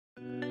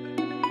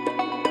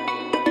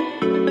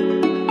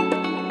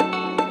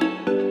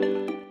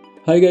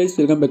Hi guys,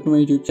 welcome back to my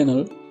YouTube channel.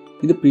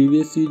 In the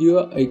previous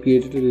video I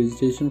created a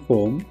registration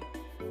form.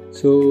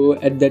 So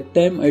at that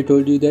time I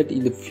told you that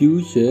in the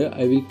future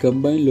I will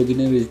combine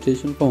login and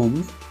registration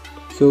forms.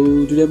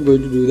 So today I'm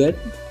going to do that.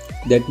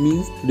 That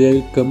means today I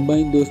will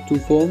combine those two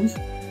forms.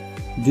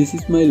 This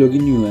is my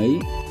login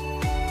UI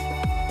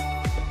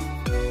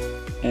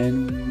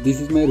and this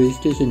is my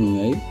registration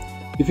UI.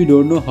 If you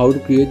don't know how to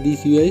create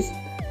these UIs,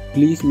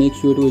 please make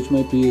sure to watch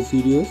my previous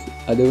videos,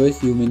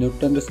 otherwise you may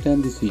not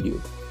understand this video.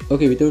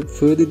 Okay, without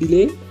further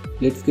delay,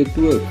 let's get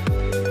to work.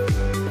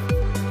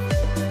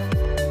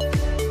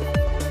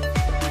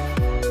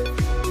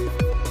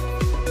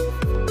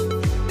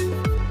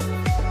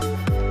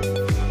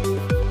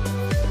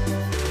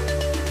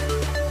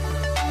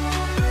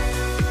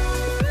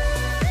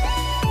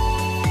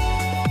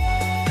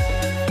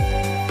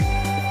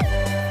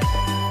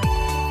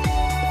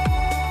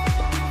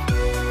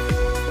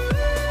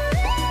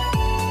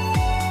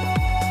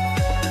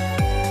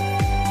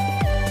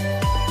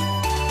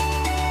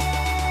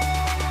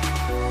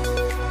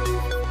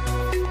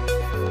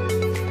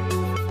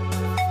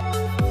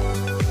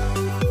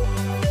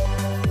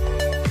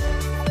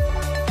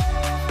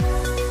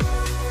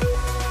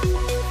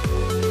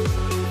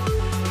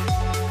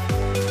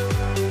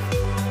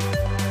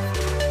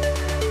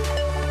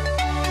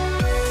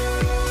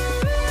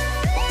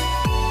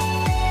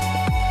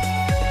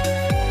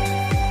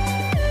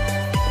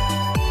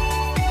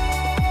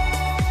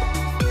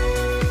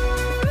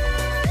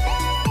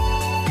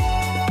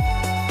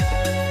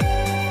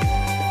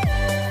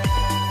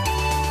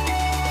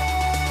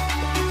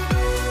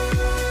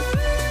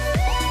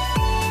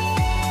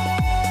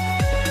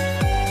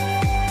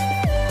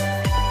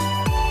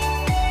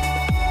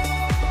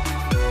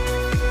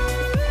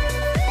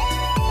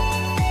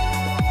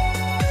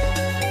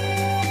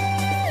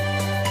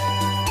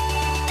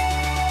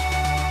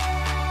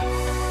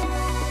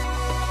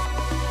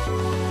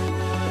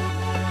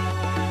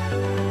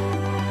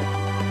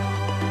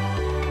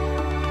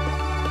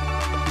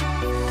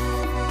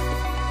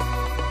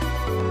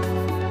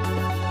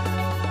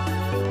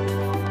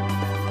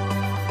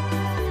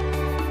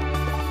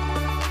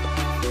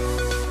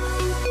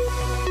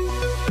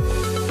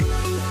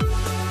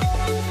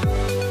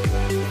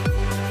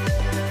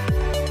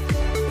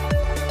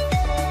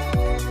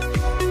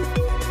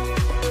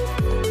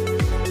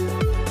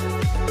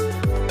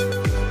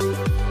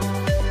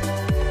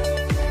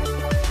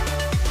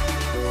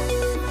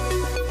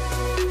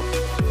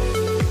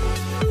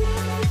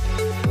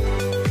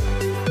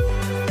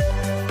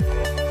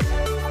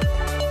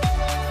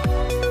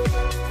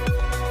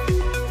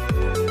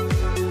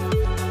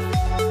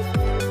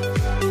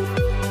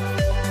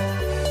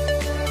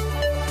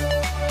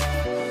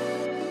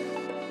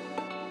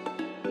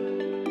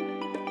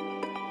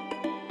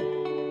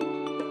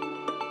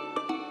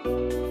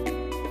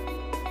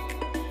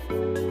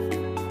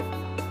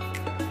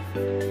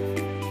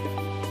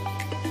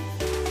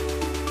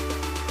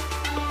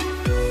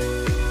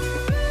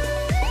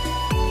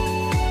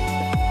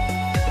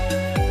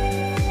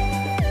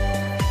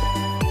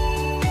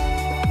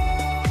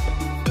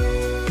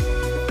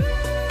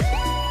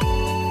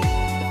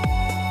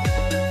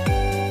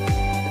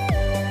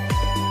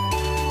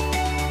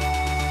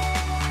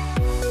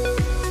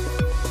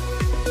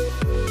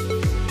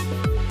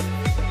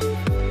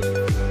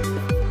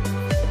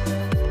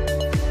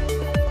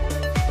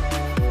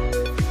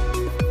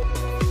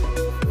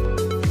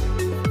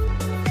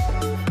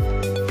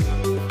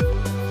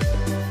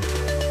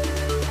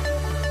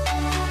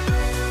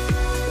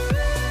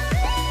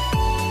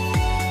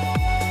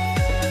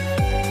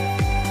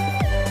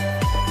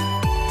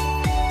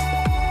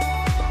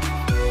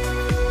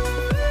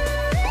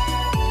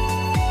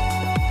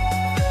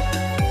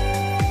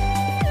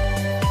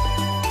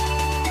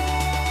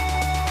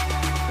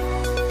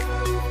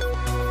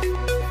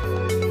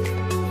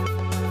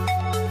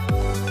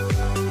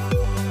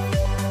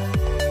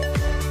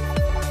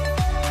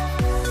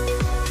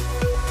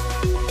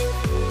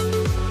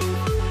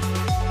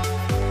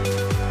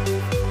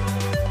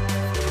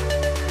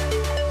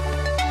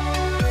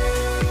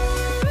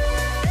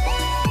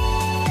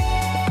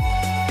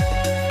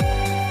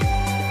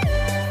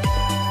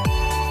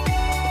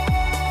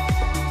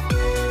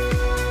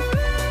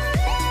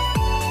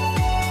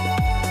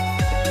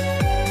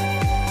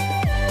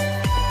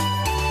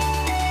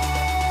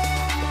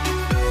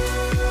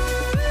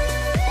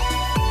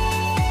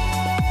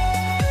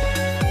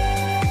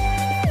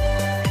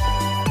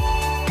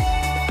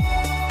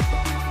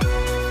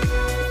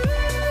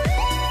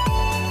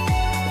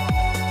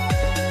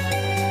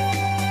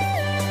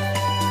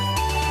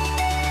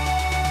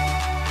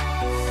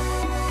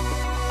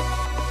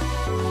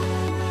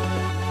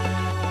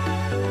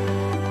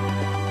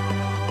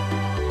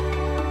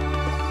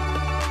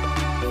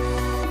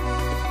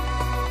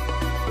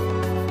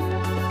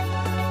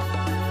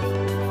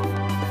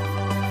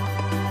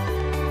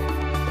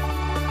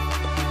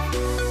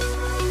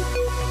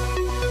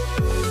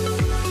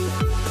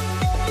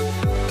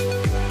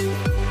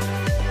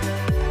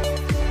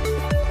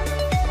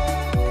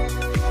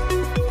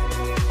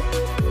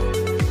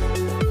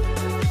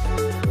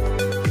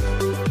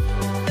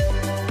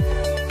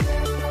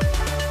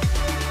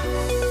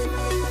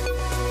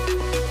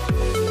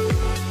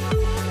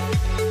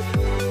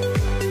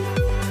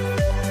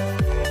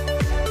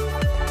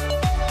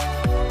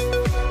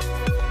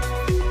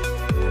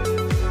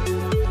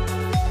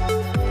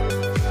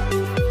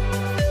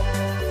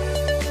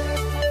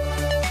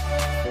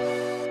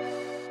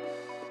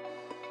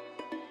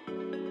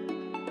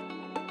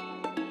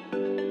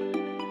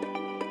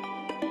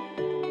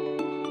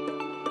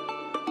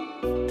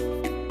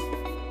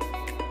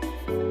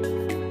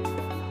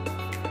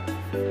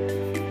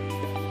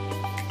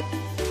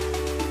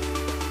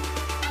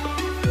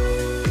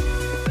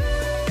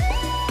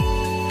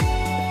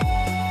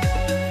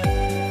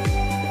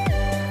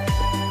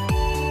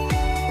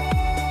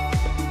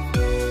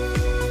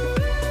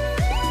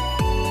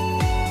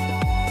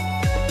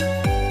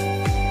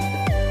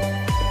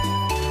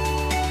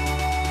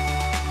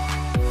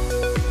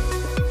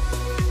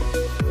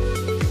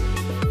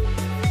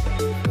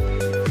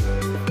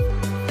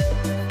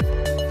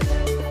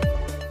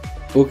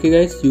 Okay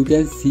guys, you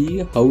can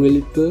see how well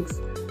it works.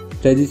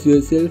 Try this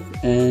yourself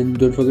and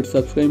don't forget to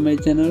subscribe my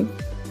channel.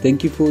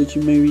 Thank you for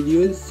watching my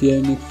videos. See you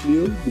in next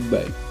video.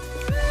 Goodbye.